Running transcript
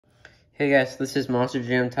Hey guys, this is Monster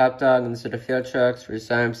Jam Top Dog, and this is the field trucks for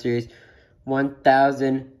Siam Series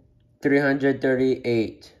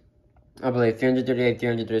 1338. I believe 338,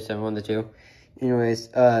 337, one of the two. Anyways,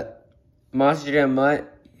 Monster Jam Mutt,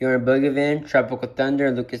 you're in Boogie Van, Tropical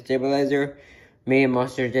Thunder, Lucas Stabilizer. Me and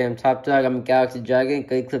Monster Jam Top Dog, I'm Galaxy Dragon,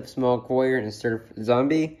 Glade Clip Small Warrior, and Surf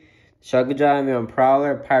Zombie. Shugga Job, I'm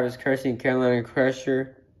Prowler, Pirates Cursing, Carolina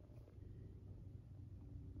Crusher.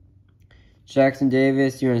 Jackson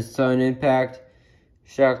Davis, you're in Sudden Impact,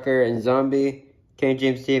 Shocker, and Zombie. King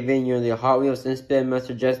James Steven, you're in the Hot Wheels Inspin,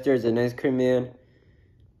 Master Jester is an Ice Cream Man.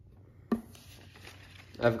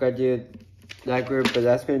 I've got to do that group, but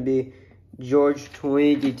that's going to be George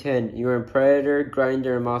 20D10. You're in Predator,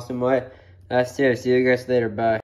 Grinder, and Moss and Mutt. That's it. See you guys later. Bye.